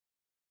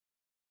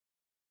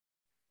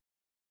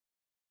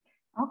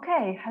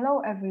Okay, hello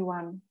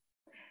everyone.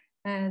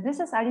 This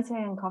is Alicja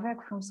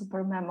Jankowiak from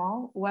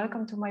SuperMemo.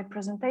 Welcome to my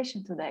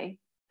presentation today.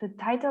 The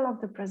title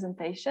of the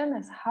presentation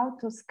is How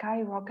to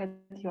Skyrocket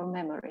Your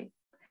Memory.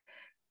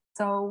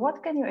 So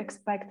what can you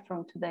expect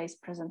from today's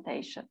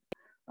presentation?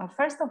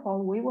 First of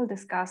all, we will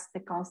discuss the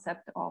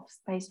concept of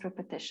spaced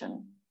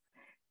repetition.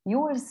 You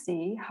will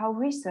see how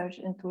research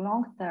into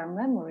long-term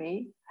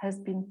memory has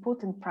been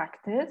put in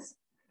practice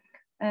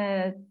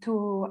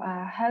to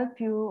help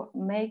you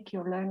make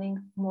your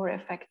learning more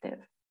effective.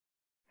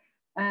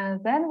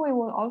 Then we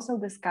will also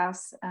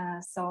discuss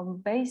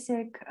some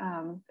basic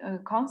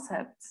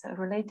concepts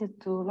related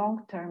to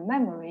long-term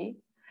memory,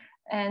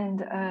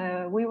 and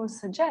we will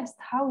suggest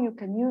how you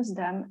can use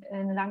them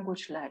in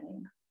language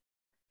learning.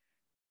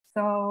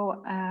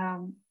 So,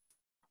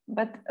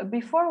 but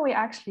before we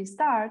actually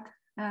start,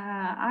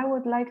 I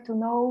would like to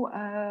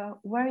know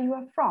where you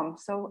are from.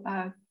 So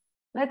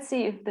let's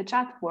see if the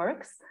chat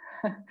works.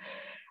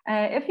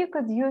 If you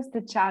could use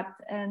the chat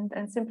and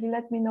simply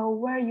let me know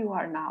where you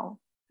are now.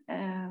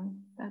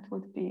 That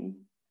would be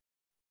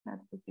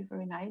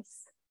very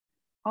nice.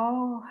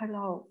 Oh,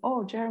 hello.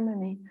 Oh,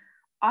 Germany.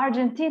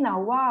 Argentina.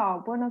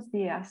 Wow. Buenos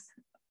dias.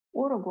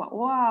 Uruguay.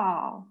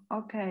 Wow.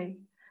 Okay.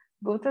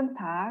 Guten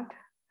Tag.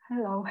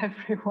 Hello,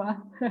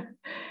 everyone.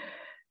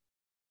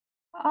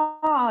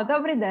 Oh,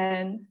 dobry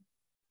den.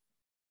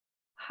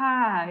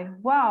 Hi.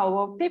 Wow.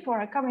 Well, people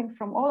are coming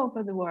from all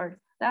over the world.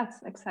 That's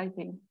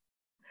exciting.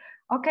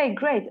 Okay,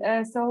 great.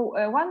 So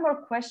one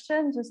more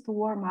question just to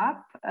warm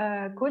up.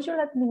 Could you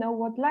let me know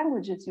what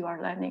languages you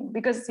are learning?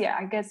 Because yeah,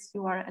 I guess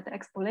you are at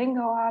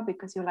EXPOLINGUA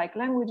because you like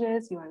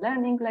languages, you are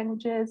learning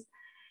languages.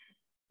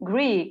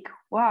 Greek,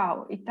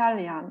 wow,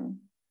 Italian,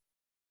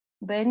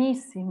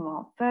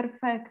 benissimo,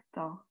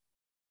 perfecto.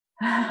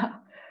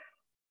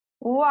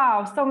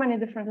 Wow, so many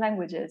different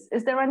languages.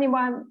 Is there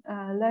anyone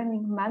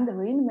learning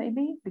Mandarin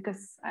maybe?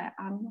 Because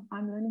I'm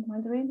learning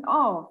Mandarin.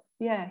 Oh,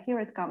 yeah, here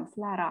it comes,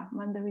 Lara,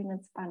 Mandarin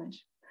and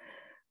Spanish.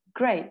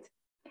 Great.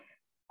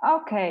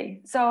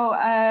 Okay, so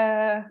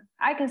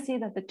I can see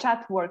that the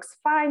chat works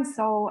fine.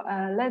 So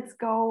let's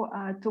go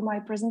to my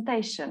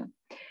presentation.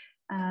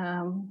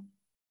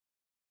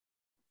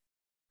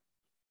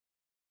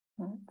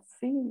 Let's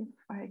see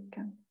if I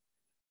can.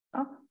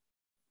 Oh,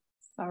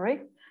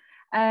 sorry.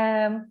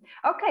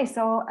 Okay,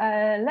 so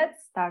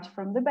let's start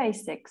from the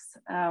basics.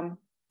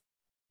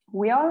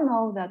 We all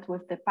know that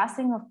with the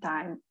passing of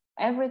time,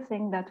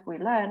 everything that we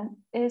learn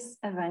is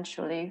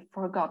eventually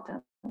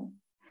forgotten.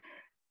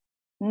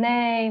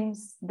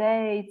 Names,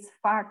 dates,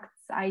 facts,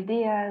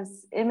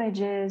 ideas,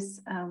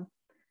 images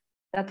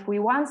that we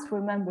once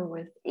remember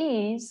with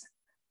ease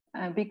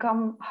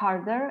become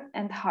harder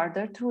and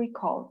harder to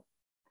recall.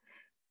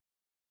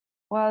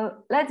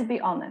 Well, let's be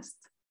honest,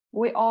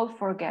 we all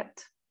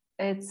forget.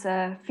 It's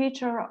a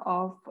feature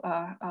of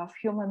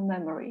human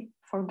memory,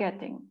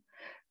 forgetting.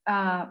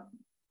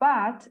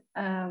 But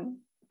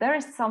there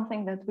is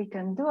something that we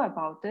can do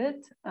about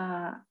it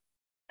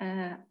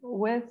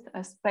with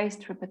a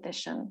spaced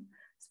repetition.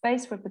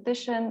 Spaced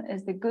repetition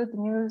is the good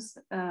news.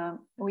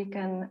 We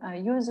can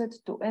use it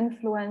to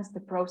influence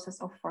the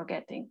process of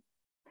forgetting.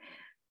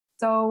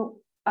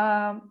 So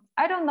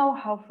I don't know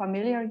how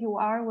familiar you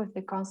are with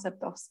the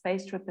concept of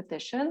spaced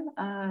repetition.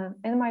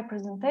 In my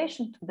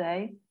presentation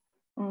today,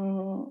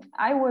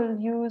 I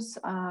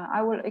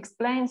will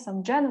explain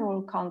some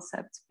general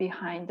concepts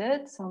behind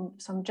it,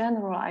 some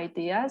general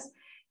ideas.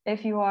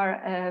 If you are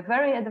a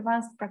very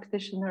advanced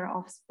practitioner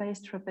of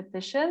spaced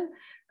repetition,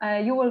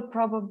 you will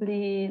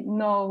probably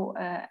know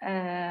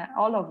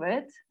all of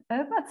it,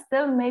 but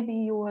still maybe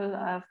you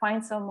will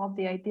find some of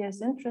the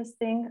ideas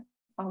interesting,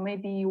 or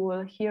maybe you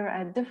will hear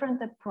a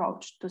different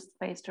approach to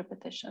spaced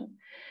repetition.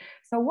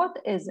 So what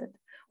is it?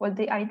 Well,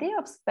 the idea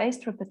of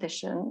spaced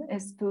repetition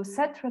is to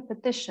set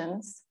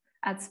repetitions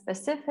at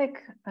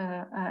specific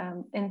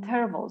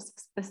intervals,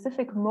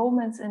 specific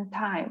moments in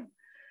time,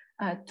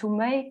 to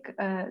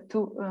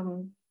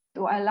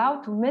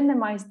allow to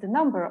minimize the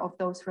number of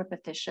those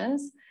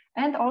repetitions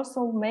and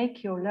also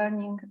make your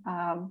learning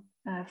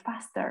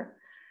faster.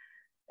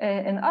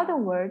 In other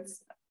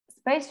words,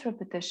 spaced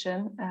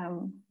repetition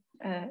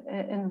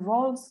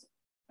involves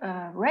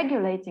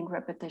regulating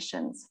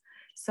repetitions.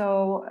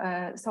 So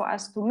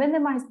as to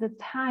minimize the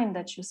time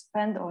that you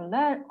spend on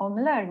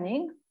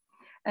learning,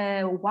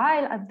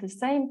 while at the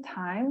same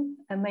time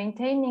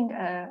maintaining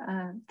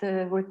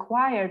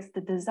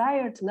the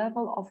desired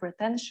level of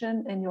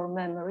retention in your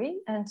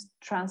memory and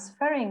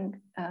transferring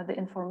the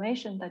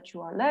information that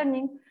you are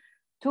learning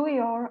to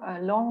your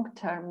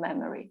long-term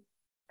memory.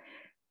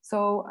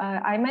 So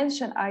I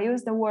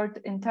use the word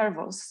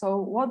intervals. So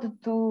what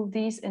do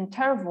these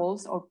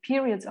intervals or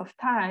periods of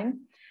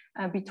time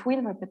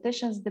between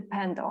repetitions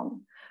depend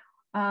on?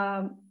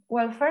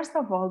 Well, first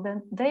of all,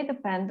 then they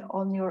depend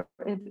on your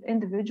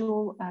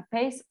individual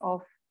pace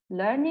of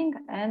learning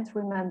and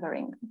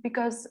remembering,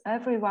 because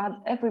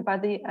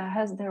everybody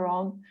has their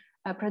own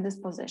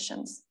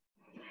predispositions.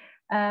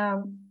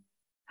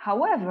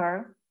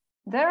 However,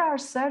 there are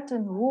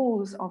certain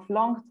rules of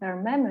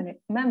long-term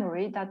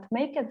memory that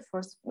make it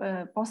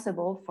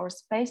possible for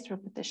spaced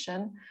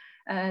repetition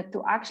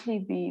to actually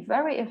be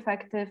very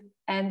effective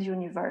and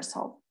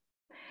universal.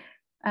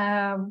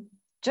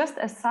 Just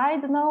a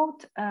side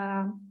note,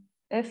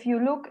 if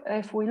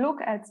we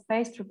look at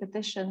spaced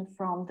repetition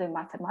from the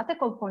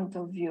mathematical point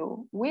of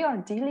view, we are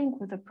dealing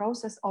with a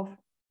process of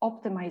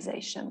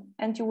optimization,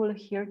 and you will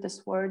hear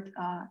this word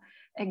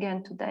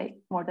again today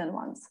more than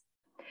once.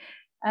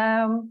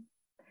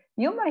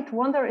 You might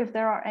wonder if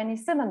there are any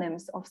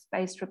synonyms of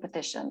spaced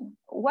repetition.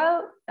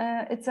 Well,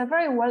 it's a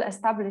very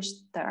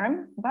well-established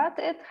term, but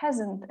it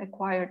hasn't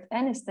acquired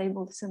any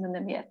stable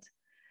synonym yet.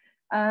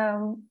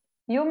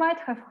 You might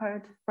have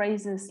heard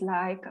phrases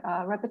like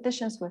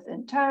repetitions with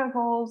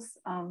intervals,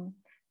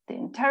 the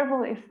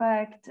interval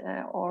effect,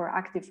 or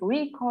active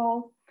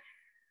recall.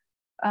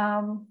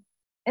 In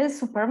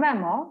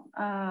SuperMemo,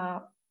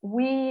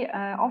 we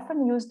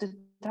often use the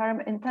term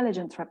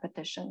intelligent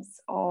repetitions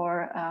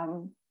or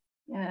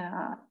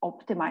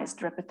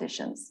optimized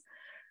repetitions.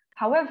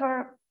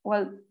 However,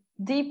 well,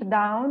 deep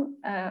down,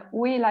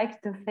 we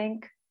like to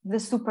think the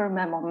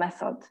SuperMemo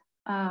method,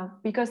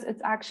 because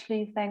it's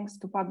actually thanks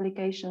to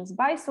publications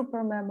by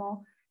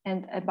SuperMemo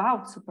and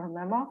about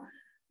SuperMemo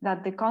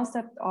that the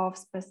concept of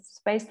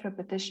spaced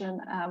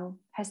repetition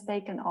has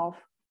taken off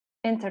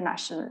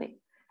internationally.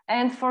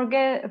 And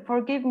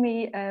forgive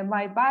me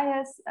my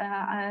bias.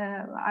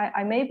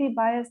 I may be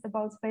biased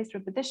about spaced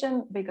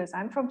repetition because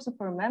I'm from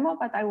SuperMemo,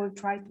 but I will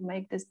try to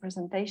make this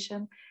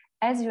presentation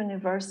as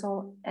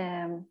universal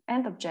and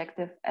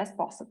objective as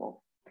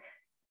possible.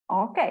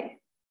 Okay,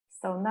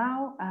 so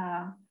now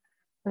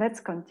let's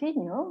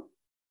continue.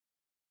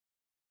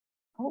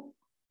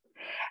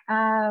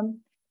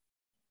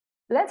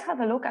 Let's have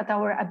a look at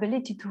our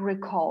ability to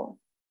recall.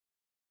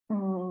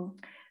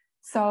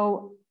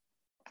 So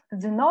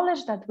the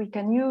knowledge that we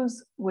can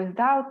use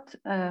without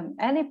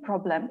any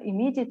problem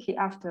immediately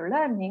after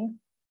learning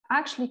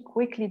actually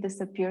quickly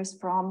disappears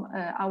from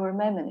our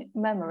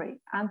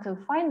memory until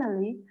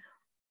finally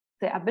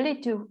the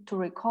ability to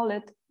recall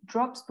it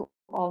drops to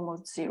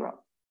almost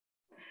zero.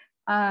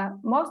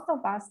 Most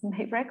of us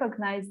may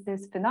recognize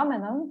this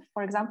phenomenon,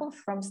 for example,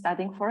 from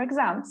studying for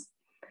exams.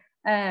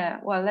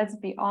 Well, let's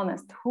be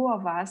honest, who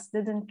of us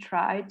didn't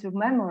try to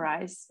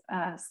memorize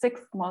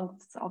 6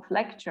 months of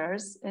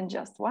lectures in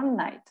just one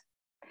night?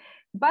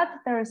 But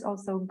there is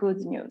also good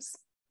news.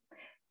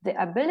 The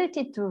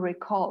ability to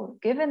recall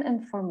given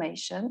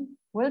information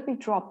will be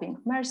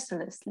dropping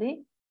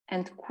mercilessly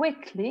and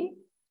quickly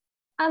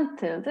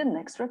until the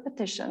next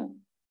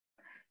repetition.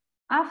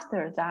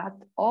 After that,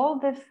 all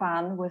the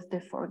fun with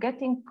the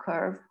forgetting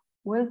curve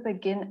will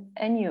begin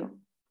anew.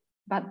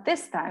 But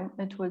this time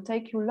it will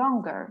take you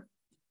longer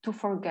to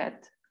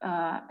forget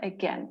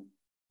again.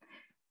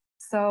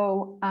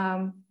 So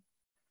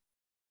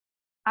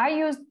I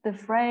used the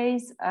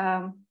phrase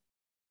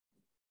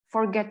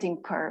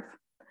forgetting curve.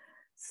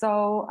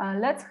 So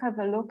let's have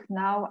a look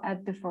now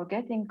at the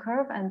forgetting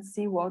curve and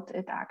see what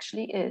it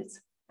actually is.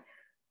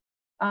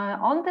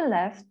 On the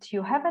left,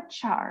 you have a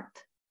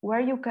chart where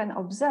you can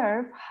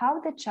observe how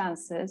the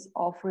chances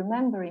of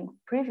remembering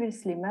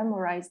previously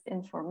memorized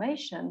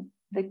information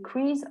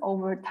decrease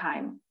over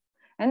time.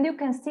 And you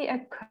can see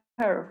a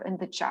curve in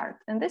the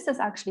chart, and this is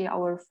actually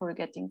our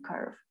forgetting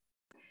curve.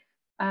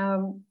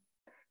 The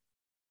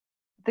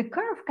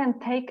curve can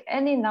take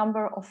any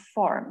number of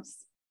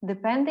forms,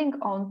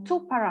 depending on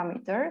two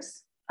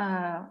parameters.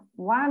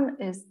 One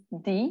is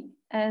D,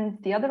 and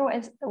the other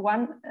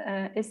one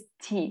is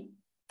T.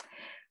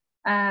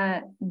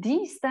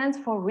 D stands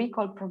for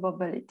recall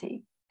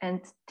probability,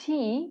 and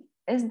T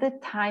is the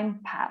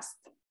time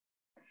passed.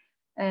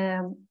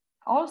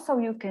 Also,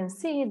 you can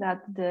see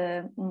that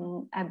the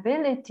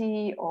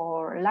ability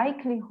or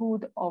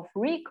likelihood of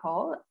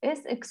recall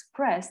is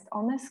expressed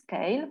on a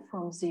scale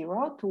from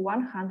 0 to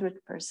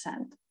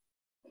 100%.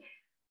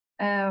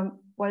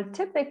 Well,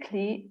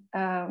 typically,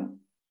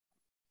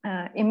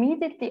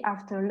 immediately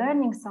after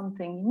learning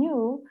something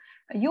new,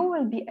 you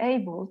will be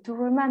able to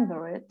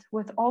remember it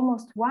with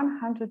almost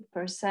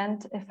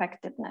 100%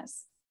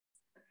 effectiveness.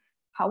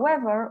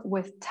 However,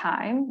 with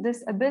time,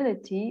 this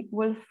ability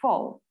will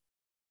fall.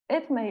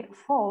 It may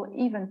fall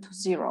even to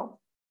 0.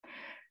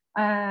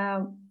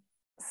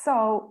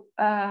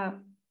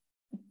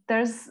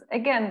 There's,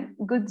 again,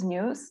 good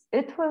news.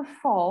 It will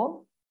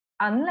fall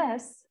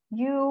unless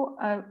you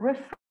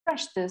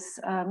refresh this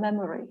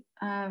memory.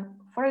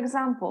 For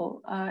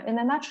example, in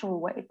a natural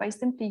way, by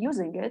simply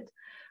using it,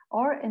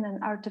 or in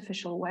an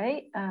artificial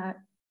way,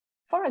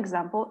 for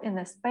example, in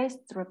a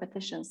spaced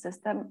repetition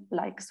system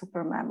like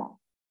SuperMemo.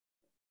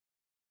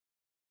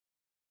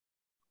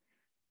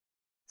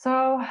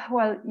 So,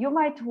 well, you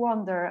might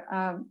wonder,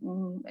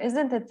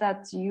 isn't it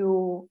that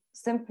you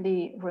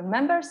simply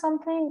remember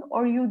something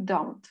or you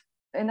don't?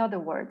 In other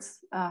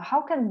words,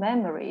 how can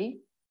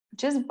memory,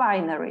 which is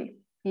binary,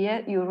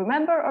 you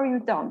remember or you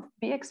don't,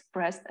 be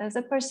expressed as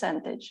a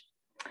percentage?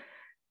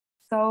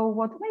 So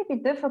what may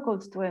be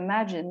difficult to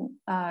imagine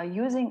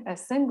using a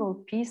single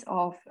piece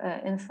of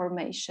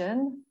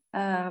information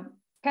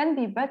can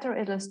be better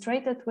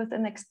illustrated with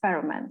an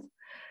experiment.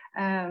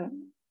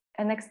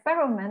 An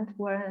experiment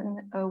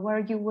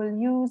where you will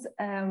use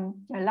a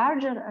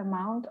larger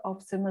amount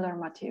of similar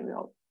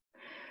material.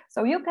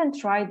 So you can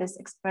try this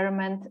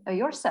experiment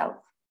yourself.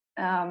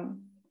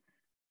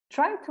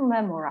 Try to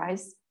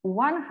memorize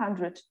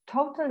 100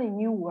 totally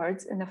new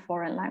words in a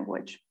foreign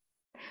language.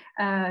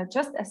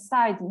 Just a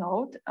side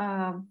note,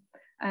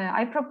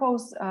 I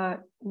propose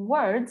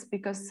words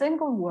because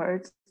single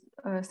words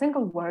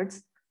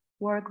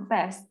work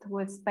best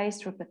with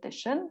spaced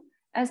repetition,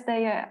 as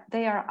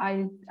they are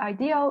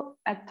ideal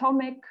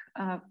atomic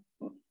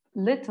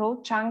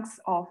little chunks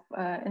of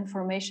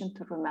information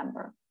to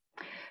remember.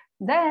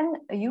 Then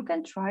you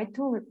can try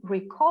to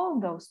recall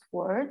those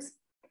words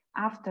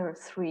after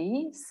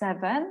 3,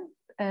 7,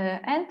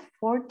 and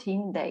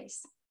 14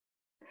 days.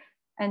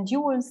 And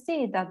you will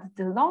see that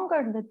the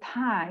longer the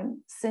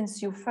time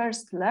since you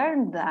first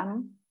learned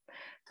them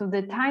to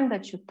the time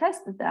that you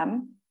tested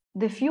them,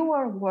 the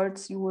fewer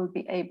words you will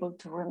be able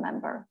to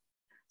remember.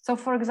 So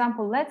for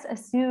example, let's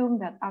assume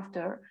that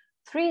after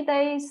 3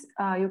 days,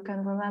 you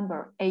can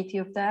remember 80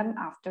 of them,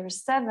 after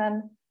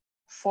 7,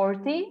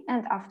 40,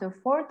 and after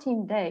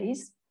 14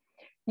 days,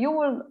 you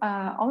will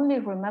only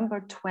remember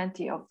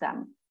 20 of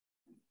them.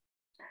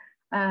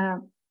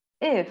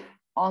 If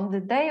on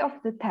the day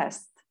of the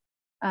test,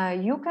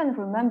 you can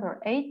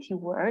remember 80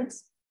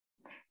 words,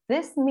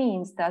 this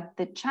means that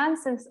the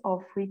chances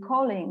of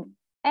recalling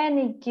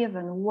any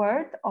given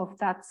word of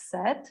that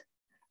set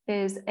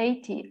is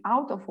 80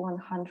 out of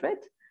 100,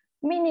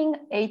 meaning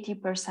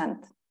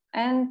 80%.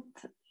 And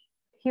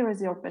here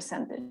is your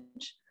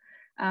percentage.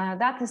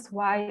 That is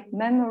why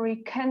memory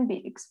can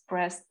be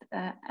expressed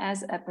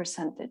as a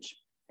percentage.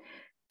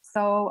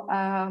 So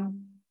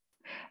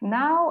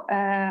now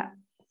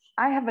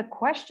I have a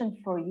question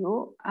for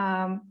you,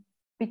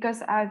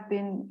 because I've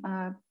been,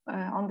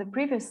 on the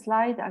previous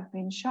slide, I've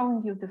been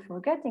showing you the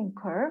forgetting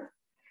curve.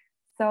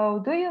 So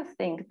do you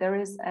think there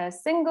is a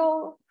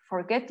single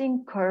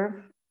forgetting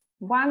curve,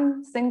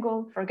 one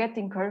single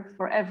forgetting curve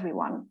for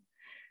everyone?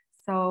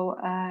 So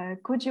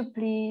could you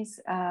please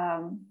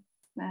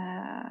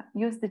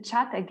use the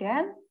chat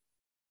again?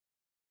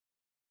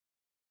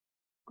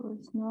 Of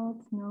course not,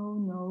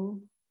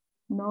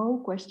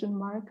 no, question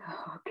mark,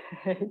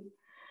 okay.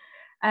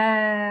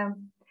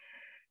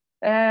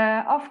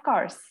 Of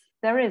course,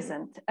 there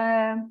isn't.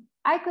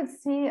 I could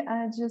see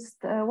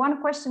just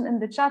one question in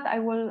the chat. I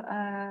will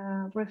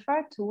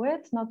refer to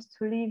it, not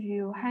to leave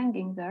you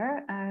hanging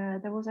there.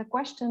 There was a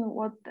question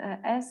what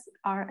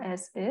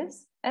SRS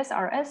is.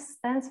 SRS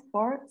stands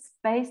for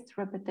Spaced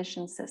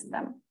Repetition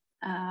System.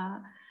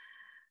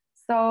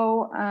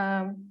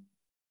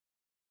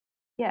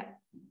 Yeah,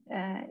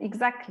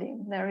 exactly.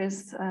 There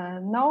is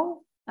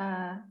no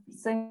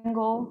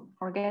single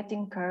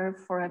forgetting curve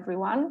for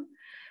everyone.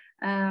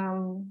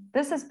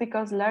 This is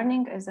because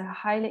learning is a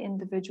highly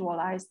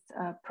individualized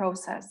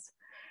process.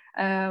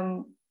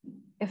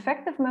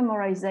 Effective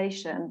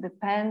memorization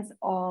depends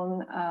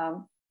on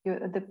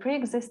the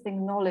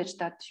pre-existing knowledge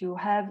that you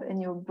have in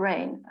your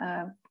brain,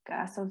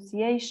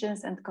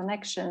 associations and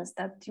connections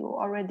that you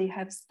already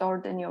have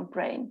stored in your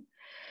brain.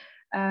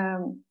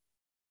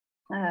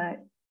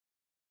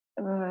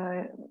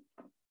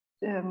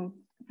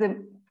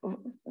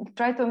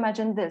 Try to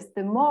imagine this: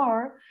 the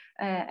more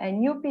a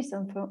new piece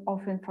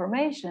of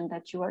information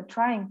that you are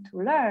trying to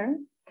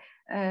learn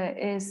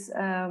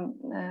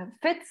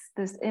fits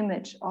this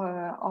image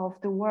of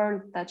the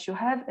world that you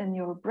have in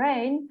your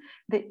brain,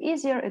 the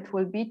easier it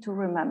will be to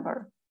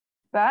remember.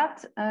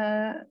 But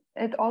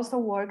it also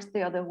works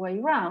the other way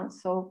around.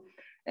 So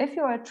if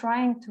you are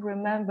trying to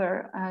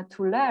remember,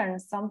 to learn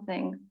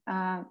something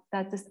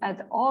that is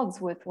at odds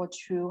with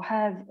what you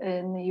have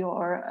in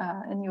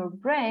your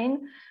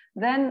brain,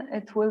 then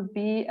it will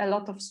be a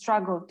lot of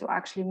struggle to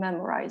actually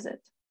memorize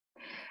it.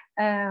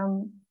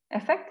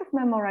 Effective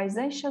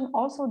memorization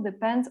also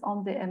depends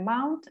on the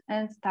amount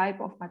and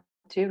type of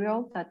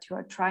material that you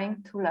are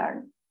trying to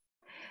learn.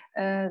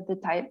 The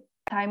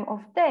time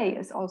of day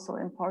is also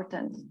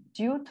important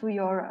due to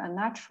your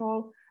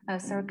natural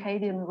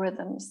circadian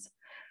rhythms.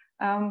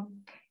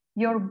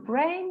 Your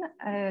brain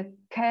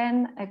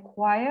can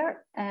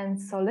acquire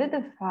and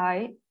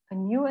solidify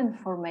new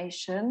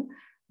information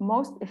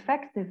most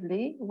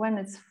effectively when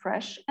it's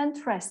fresh and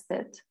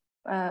rested,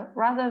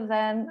 rather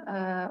than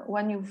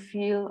when you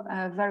feel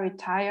very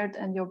tired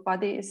and your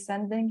body is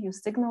sending you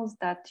signals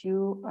that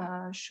you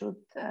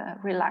should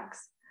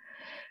relax.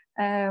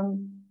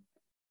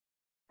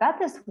 That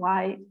is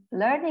why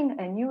learning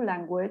a new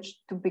language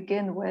to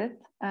begin with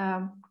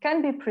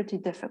can be pretty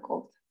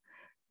difficult.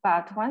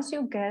 But once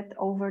you get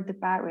over the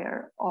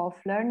barrier of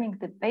learning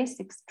the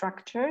basic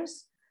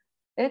structures,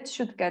 it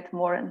should get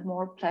more and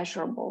more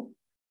pleasurable.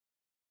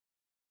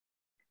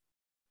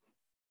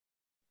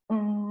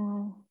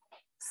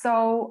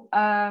 So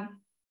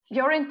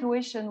your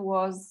intuition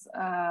was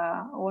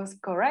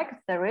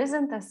correct. There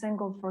isn't a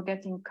single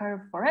forgetting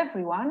curve for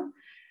everyone.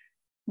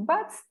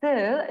 But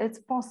still, it's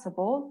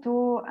possible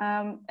to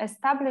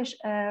establish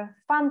a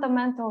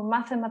fundamental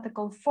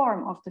mathematical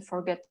form of the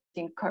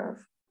forgetting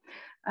curve.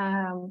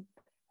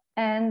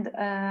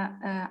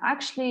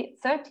 Actually,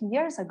 30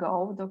 years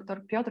ago,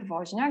 Dr. Piotr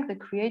Woźniak, the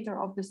creator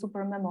of the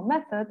SuperMemo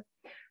method,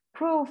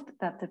 proved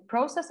that the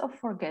process of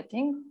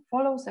forgetting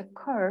follows a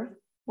curve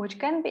which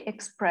can be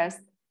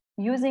expressed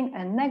using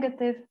a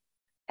negative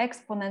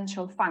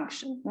exponential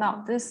function.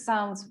 Now, this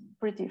sounds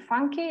pretty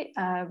funky,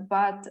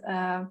 but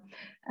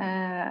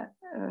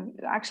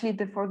actually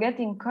the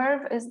forgetting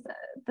curve is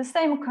the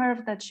same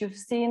curve that you've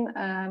seen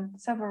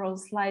several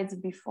slides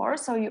before,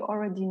 so you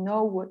already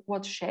know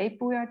what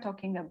shape we are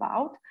talking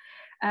about.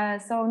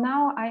 So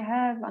now I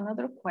have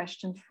another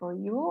question for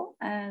you,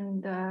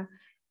 and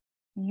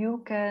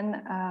you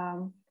can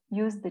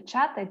use the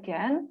chat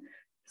again.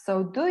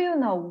 So do you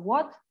know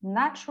what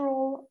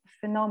natural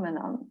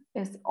phenomenon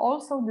is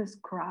also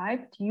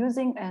described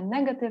using a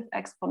negative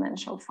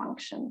exponential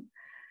function?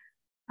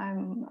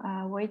 I'm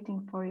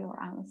waiting for your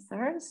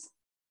answers.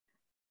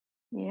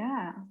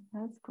 Yeah,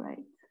 that's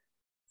great.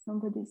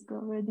 Somebody's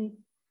already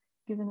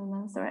given an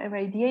answer.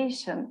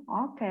 Radiation.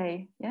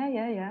 Okay.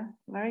 Yeah.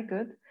 Very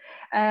good.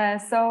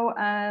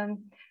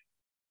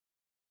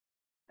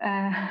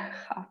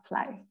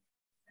 Half-life.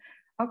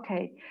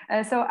 Okay,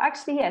 so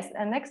actually, yes,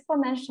 an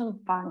exponential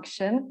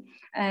function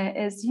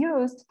is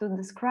used to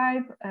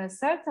describe a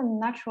certain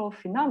natural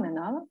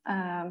phenomenon,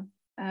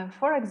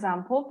 for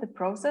example, the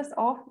process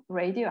of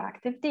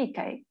radioactive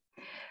decay.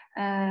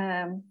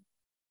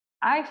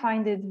 I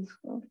find it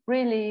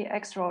really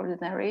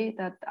extraordinary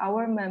that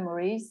our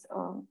memories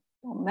or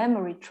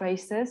memory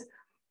traces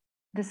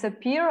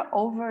disappear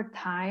over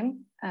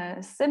time,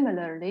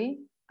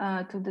 similarly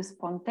to the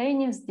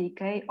spontaneous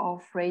decay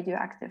of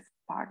radioactive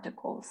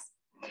particles.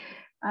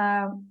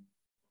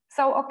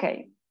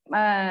 Okay,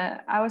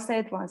 I will say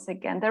it once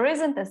again. There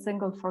isn't a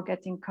single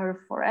forgetting curve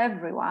for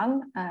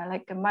everyone,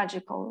 like a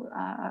magical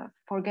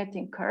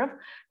forgetting curve,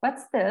 but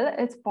still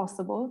it's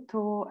possible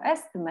to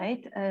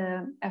estimate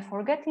a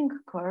forgetting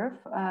curve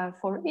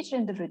for each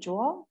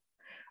individual,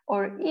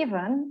 or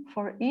even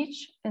for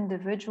each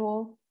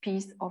individual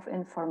piece of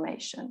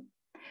information.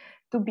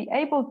 To be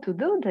able to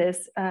do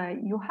this,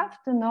 you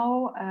have to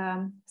know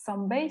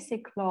some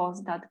basic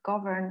laws that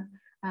govern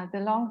the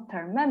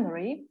long-term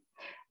memory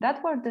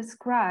that were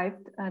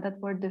described, that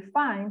were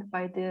defined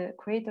by the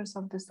creators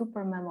of the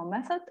SuperMemo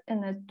method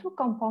in a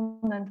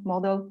two-component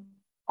model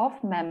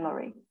of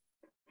memory.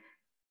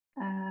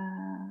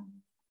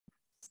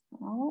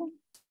 So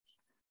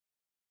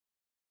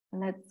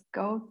let's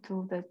go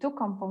to the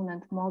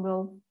two-component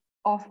model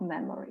of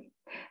memory.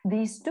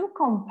 These two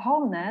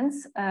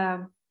components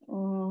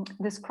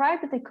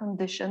describe the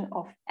condition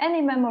of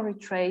any memory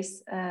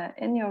trace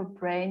in your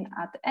brain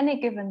at any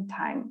given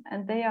time,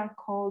 and they are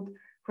called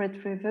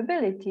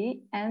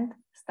retrievability and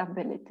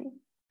stability.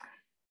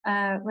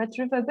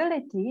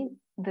 Retrievability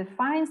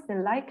defines the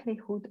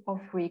likelihood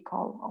of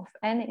recall of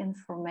any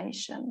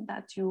information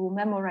that you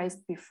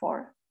memorized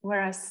before,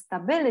 whereas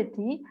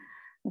stability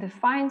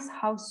defines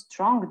how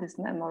strong this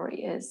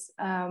memory is.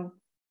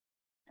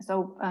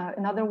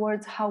 In other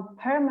words, how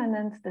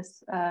permanent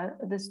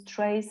this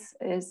trace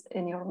is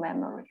in your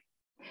memory.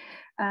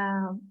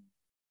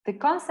 The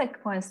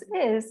consequence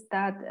is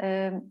that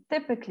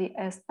typically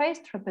a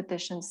spaced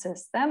repetition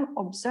system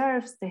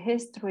observes the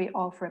history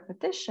of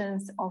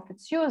repetitions of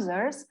its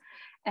users,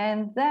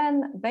 and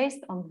then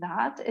based on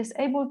that is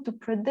able to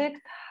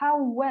predict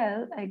how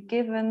well a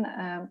given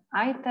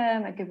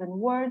item, a given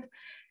word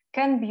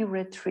can be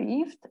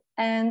retrieved,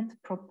 and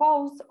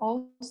propose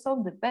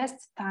also the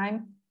best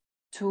time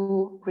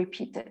to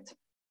repeat it.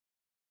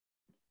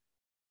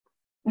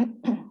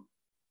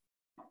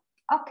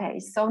 Okay,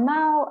 so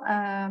now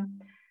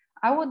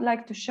I would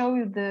like to show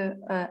you the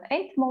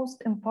 8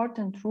 most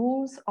important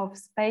rules of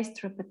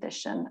spaced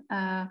repetition.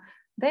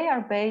 They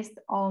are based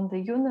on the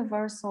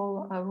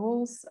universal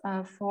rules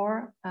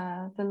for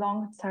the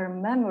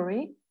long-term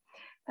memory,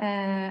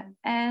 and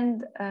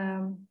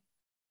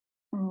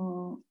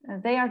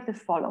they are the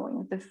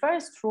following. The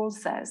first rule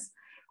says,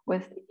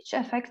 with each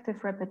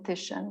effective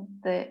repetition,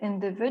 the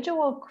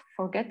individual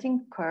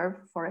forgetting curve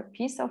for a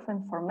piece of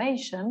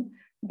information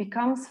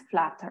becomes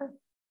flatter.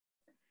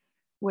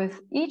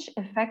 With each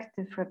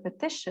effective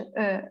repetition,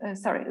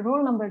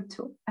 rule number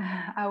 2,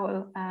 I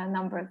will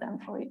number them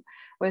for you.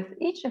 With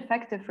each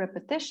effective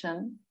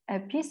repetition, a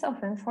piece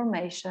of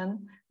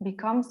information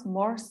becomes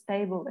more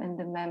stable in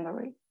the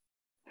memory.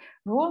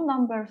 Rule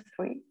number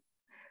 3,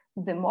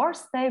 the more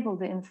stable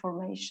the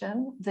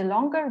information, the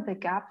longer the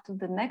gap to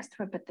the next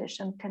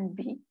repetition can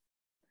be.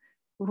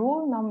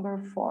 Rule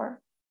number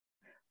 4,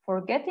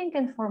 forgetting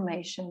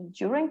information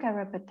during a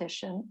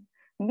repetition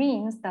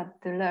means that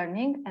the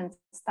learning and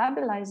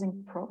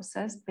stabilizing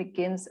process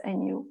begins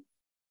anew.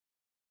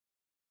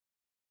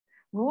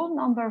 Rule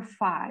number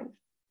 5,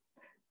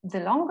 the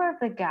longer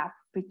the gap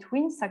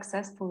between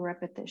successful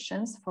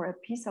repetitions for a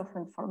piece of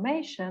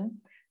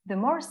information, the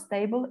more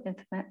stable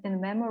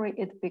in memory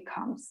it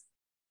becomes.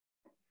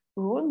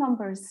 Rule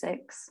number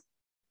 6,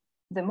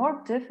 the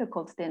more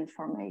difficult the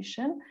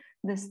information,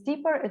 the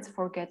steeper its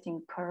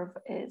forgetting curve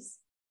is.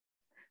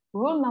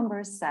 Rule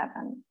number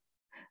 7.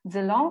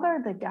 The longer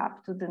the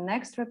gap to the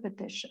next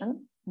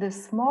repetition, the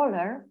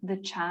smaller the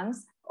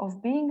chance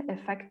of being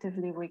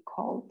effectively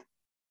recalled.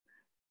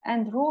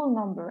 And rule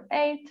number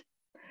 8,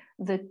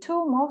 the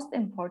two most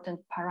important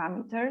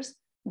parameters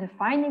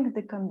defining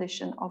the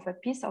condition of a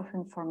piece of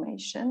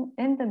information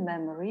in the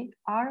memory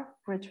are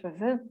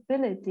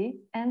retrievability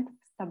and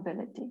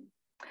stability.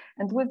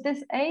 And with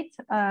these 8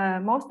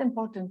 most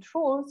important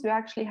rules, you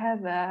actually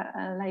have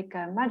like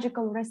a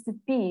magical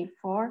recipe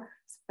for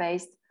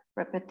spaced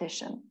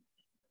repetition.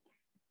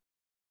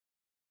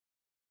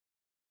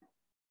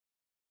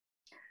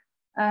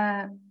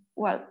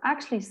 Well,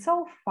 actually,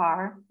 so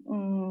far,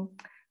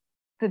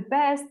 the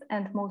best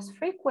and most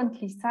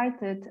frequently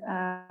cited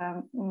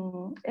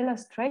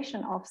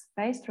illustration of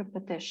spaced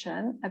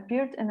repetition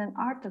appeared in an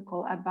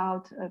article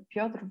about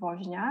Piotr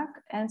Woźniak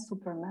and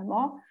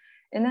SuperMemo,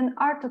 in an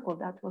article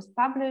that was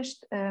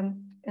published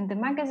in the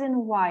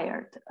magazine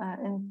Wired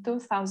in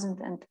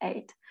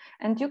 2008.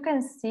 And you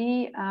can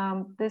see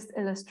this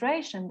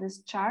illustration,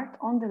 this chart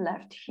on the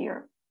left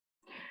here.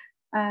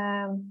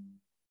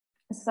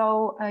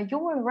 So you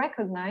will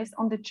recognize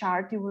on the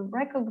chart, you will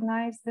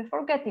recognize the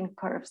forgetting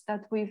curves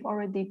that we've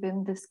already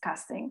been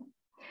discussing.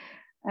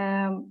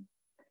 When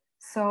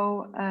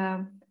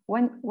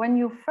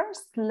you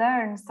first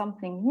learn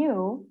something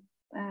new,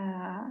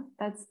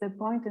 that's the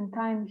point in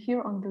time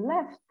here on the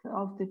left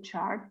of the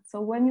chart.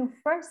 So when you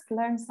first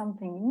learn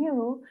something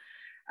new,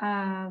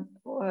 the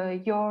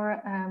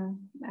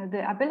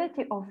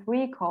ability of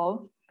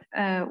recall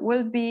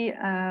will be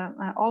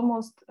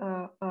almost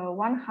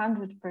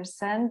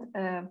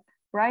 100%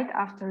 right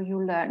after you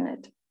learn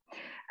it.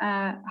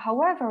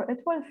 However,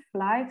 it will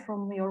fly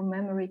from your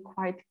memory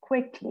quite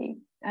quickly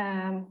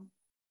and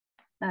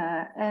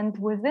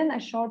within a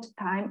short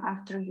time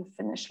after you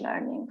finish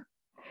learning.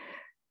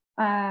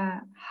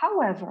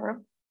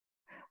 However,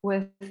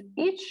 with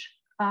each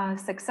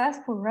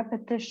successful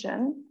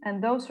repetition,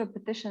 and those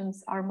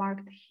repetitions are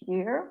marked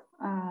here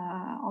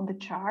on the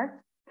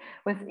chart,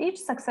 with each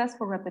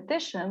successful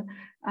repetition,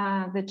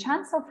 the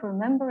chance of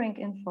remembering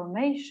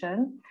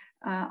information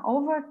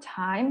over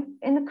time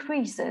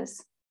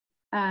increases.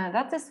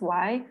 That is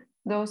why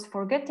those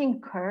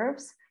forgetting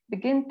curves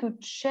begin to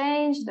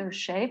change their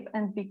shape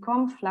and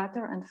become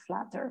flatter and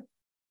flatter.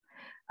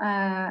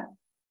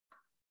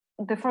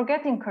 The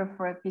forgetting curve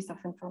for a piece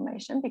of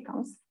information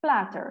becomes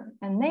flatter,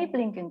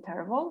 enabling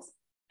intervals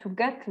to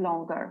get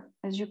longer.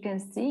 As you can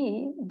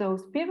see,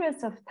 those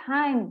periods of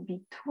time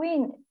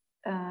between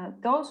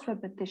those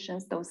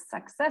repetitions, those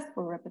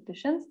successful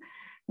repetitions,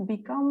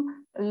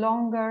 become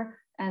longer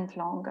and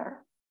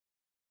longer.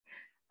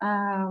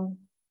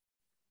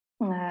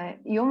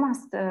 You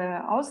must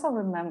also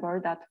remember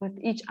that with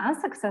each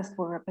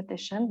unsuccessful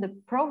repetition, the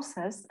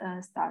process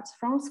starts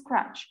from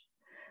scratch.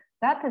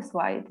 That is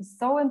why it is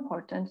so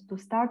important to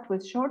start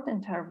with short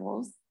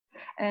intervals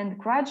and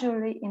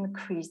gradually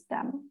increase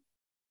them.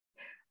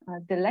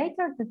 The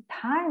later the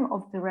time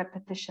of the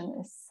repetition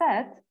is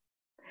set,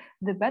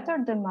 the better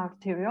the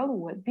material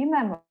will be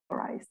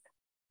memorized.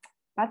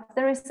 But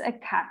there is a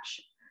catch.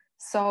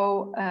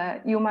 So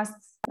you must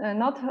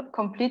not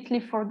completely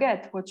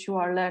forget what you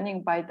are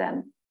learning by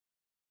then.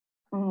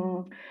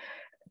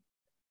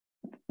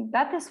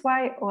 That is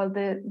why, well,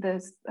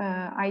 the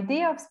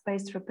idea of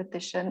spaced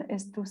repetition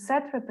is to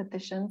set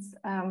repetitions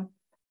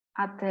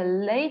at a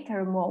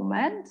later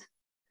moment,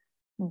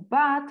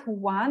 but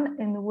one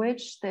in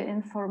which the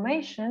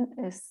information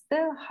is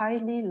still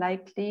highly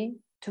likely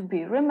to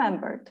be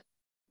remembered.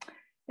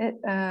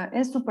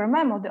 In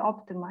SuperMemo, the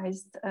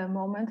optimized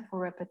moment for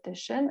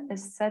repetition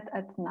is set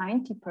at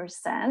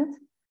 90%.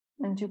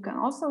 And you can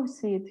also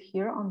see it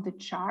here on the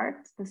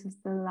chart. This is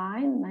the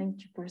line,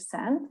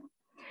 90%.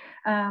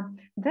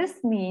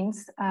 This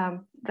means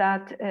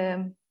that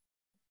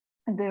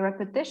the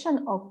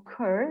repetition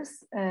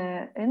occurs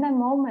in a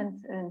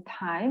moment in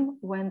time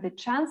when the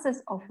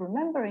chances of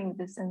remembering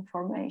this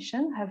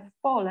information have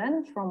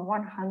fallen from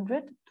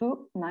 100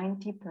 to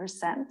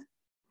 90%.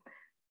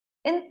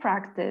 In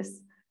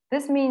practice,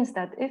 this means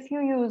that if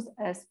you use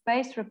a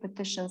spaced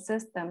repetition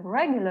system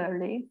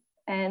regularly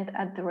and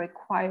at the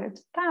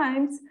required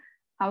times,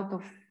 out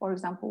of, for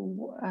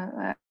example,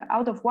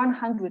 out of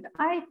 100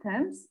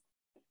 items,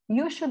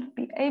 you should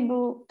be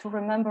able to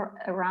remember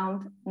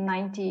around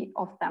 90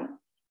 of them.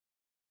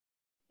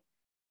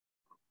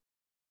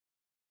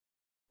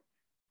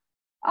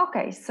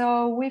 Okay,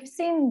 so we've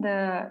seen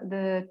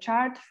the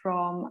chart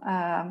from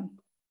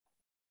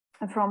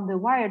the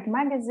Wired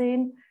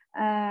magazine,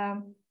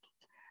 and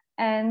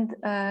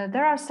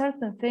there are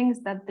certain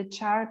things that the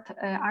chart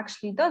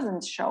actually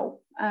doesn't show,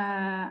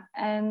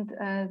 and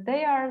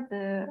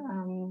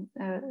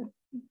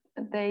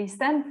they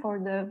stand for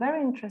the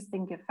very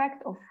interesting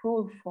effect of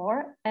Rule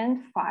 4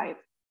 and 5.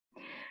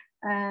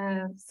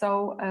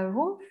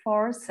 Rule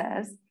 4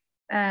 says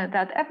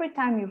that every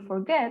time you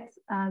forget,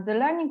 the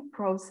learning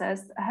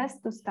process has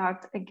to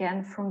start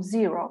again from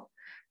zero.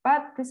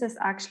 But this is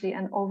actually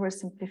an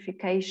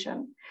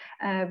oversimplification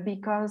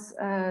because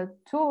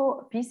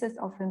two pieces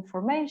of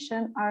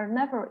information are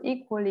never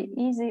equally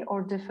easy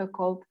or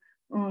difficult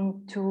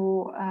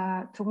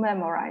to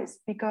memorize,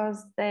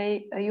 because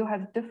you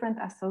have different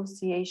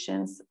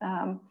associations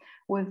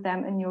with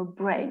them in your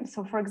brain.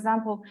 So for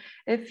example,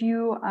 if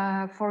you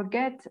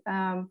forget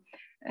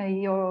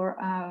your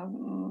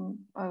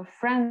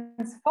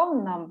friend's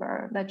phone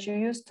number that you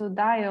used to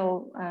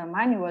dial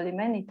manually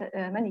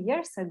many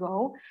years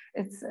ago,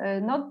 it's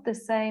not the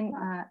same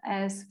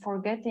as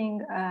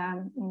forgetting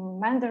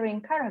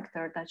Mandarin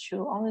character that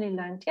you only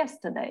learned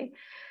yesterday.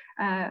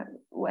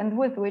 And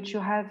with which you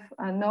have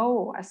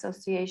no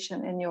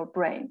association in your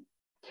brain.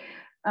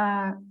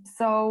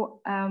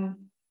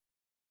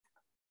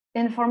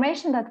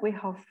 Information that we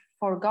have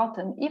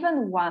forgotten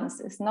even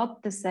once is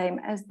not the same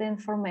as the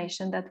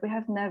information that we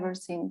have never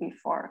seen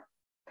before.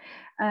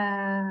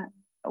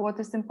 What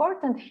is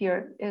important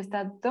here is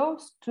that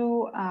those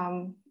two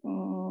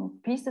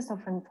pieces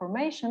of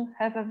information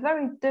have a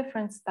very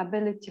different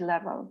stability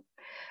level.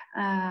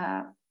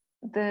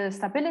 The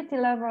stability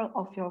level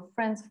of your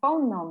friend's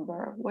phone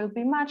number will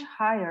be much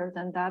higher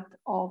than that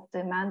of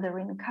the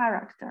Mandarin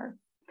character.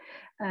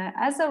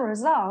 As a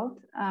result,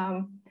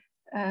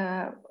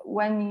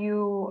 when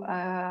you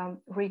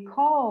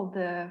recall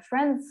the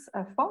friend's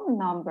phone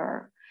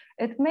number,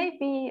 it may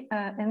be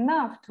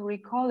enough to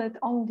recall it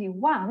only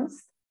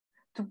once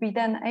to be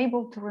then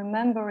able to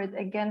remember it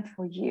again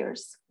for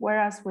years.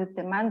 Whereas with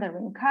the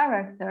Mandarin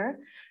character,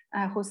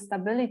 whose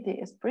stability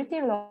is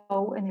pretty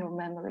low in your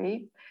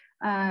memory,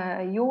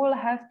 you will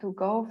have to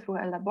go through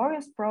a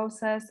laborious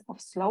process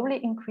of slowly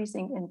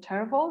increasing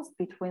intervals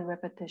between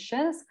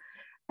repetitions.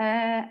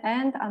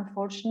 And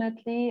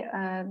unfortunately,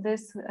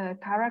 this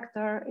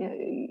character,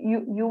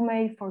 you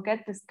may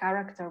forget this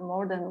character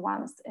more than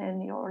once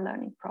in your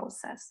learning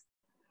process.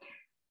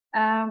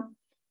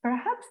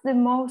 Perhaps the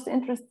most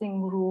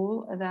interesting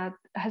rule that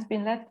has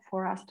been left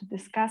for us to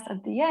discuss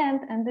at the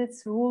end, and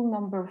it's rule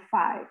number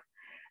 5.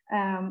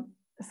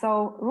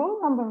 So rule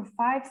number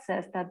 5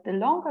 says that the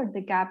longer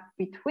the gap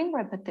between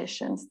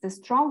repetitions, the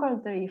stronger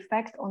the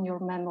effect on your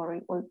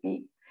memory will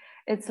be.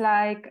 It's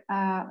like,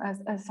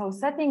 so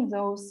setting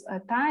those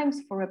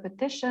times for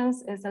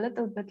repetitions is a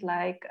little bit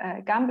like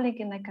gambling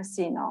in a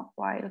casino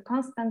while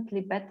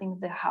constantly betting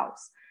the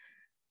house.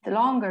 The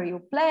longer you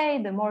play,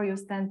 the more you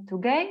stand to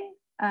gain,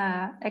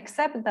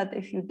 except that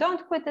if you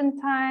don't quit in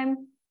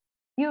time,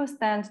 you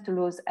stand to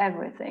lose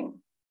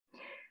everything.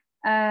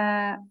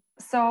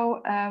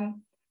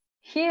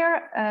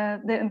 Here,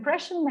 the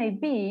impression may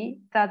be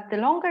that the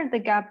longer the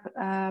gap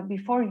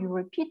before you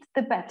repeat,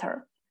 the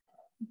better.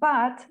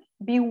 But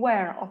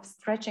beware of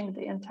stretching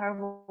the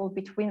interval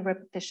between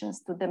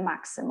repetitions to the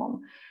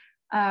maximum.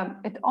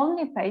 It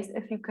only pays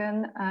if you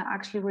can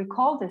actually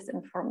recall this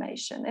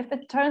information. If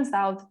it turns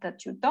out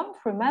that you don't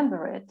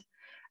remember it,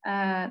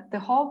 the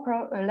whole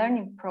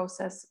learning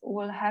process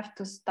will have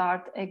to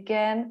start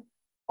again,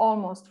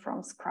 almost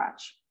from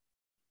scratch.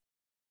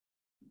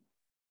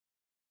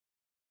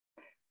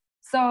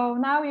 So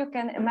now you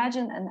can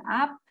imagine an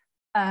app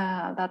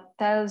that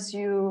tells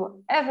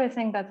you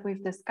everything that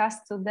we've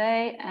discussed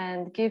today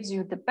and gives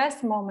you the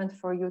best moment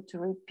for you to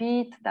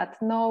repeat,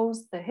 that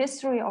knows the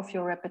history of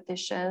your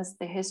repetitions,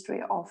 the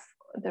history of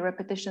the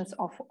repetitions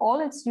of all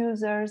its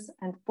users,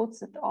 and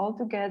puts it all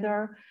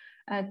together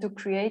to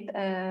create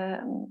a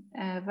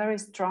very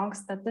strong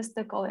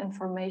statistical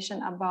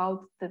information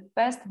about the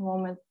best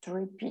moment to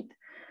repeat.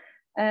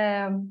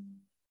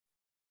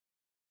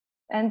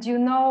 And you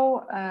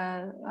know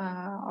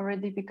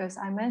already, because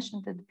I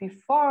mentioned it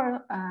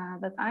before,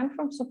 that I'm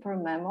from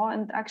SuperMemo,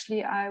 and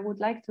actually I would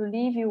like to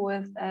leave you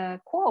with a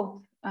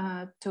quote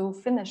to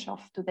finish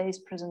off today's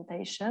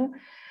presentation.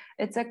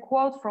 It's a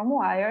quote from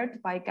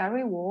Wired by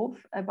Gary Wolf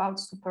about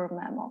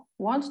SuperMemo.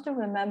 Want to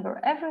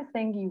remember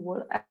everything you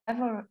will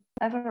ever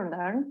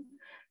learn?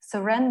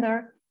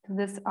 Surrender to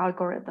this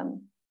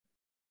algorithm.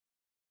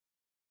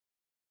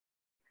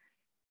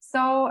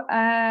 So,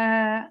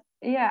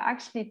 yeah,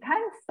 actually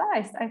time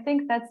flies. I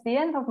think that's the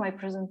end of my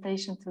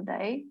presentation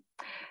today.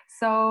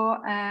 So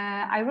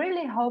I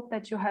really hope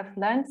that you have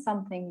learned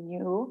something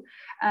new.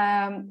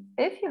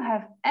 If you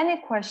have any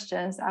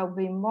questions, I'll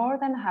be more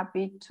than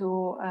happy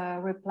to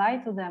reply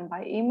to them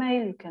by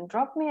email. You can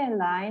drop me a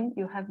line.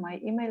 You have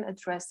my email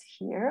address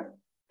here.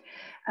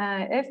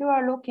 If you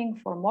are looking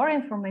for more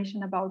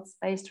information about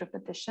spaced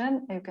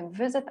repetition, you can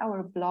visit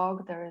our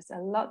blog. There is a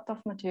lot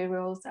of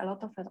materials, a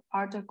lot of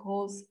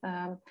articles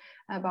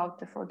about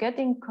the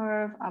forgetting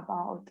curve,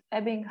 about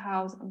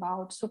Ebbinghaus,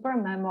 about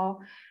SuperMemo.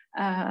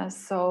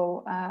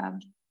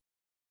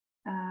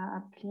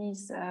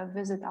 Please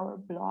visit our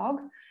blog.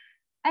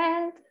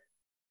 And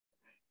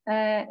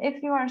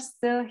if you are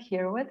still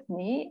here with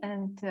me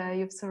and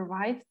you've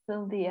survived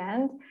till the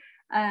end,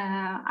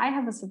 I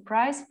have a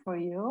surprise for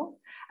you.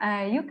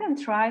 You can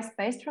try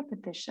spaced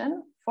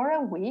repetition for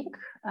a week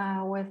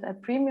with a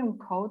premium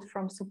code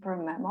from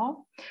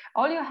SuperMemo.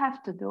 All you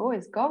have to do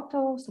is go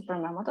to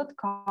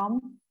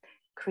supermemo.com,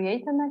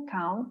 create an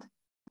account,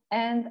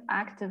 and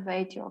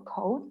activate your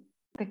code.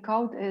 The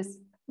code is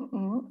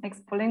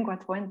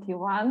EXPOLINGUA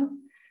 21.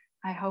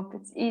 I hope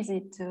it's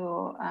easy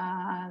to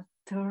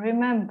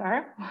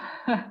remember.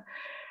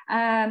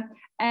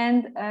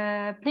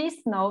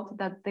 Please note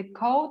that the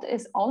code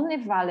is only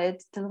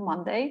valid till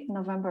Monday,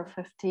 November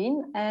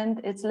 15,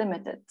 and it's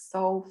limited.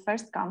 So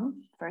first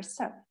come, first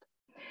served.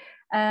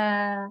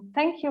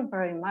 Thank you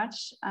very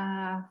much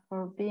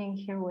for being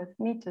here with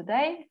me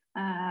today.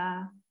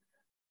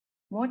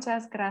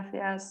 Muchas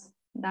gracias.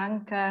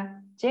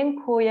 Danke.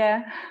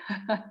 Dziękuję.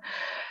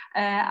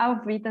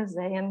 Auf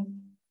Wiedersehen.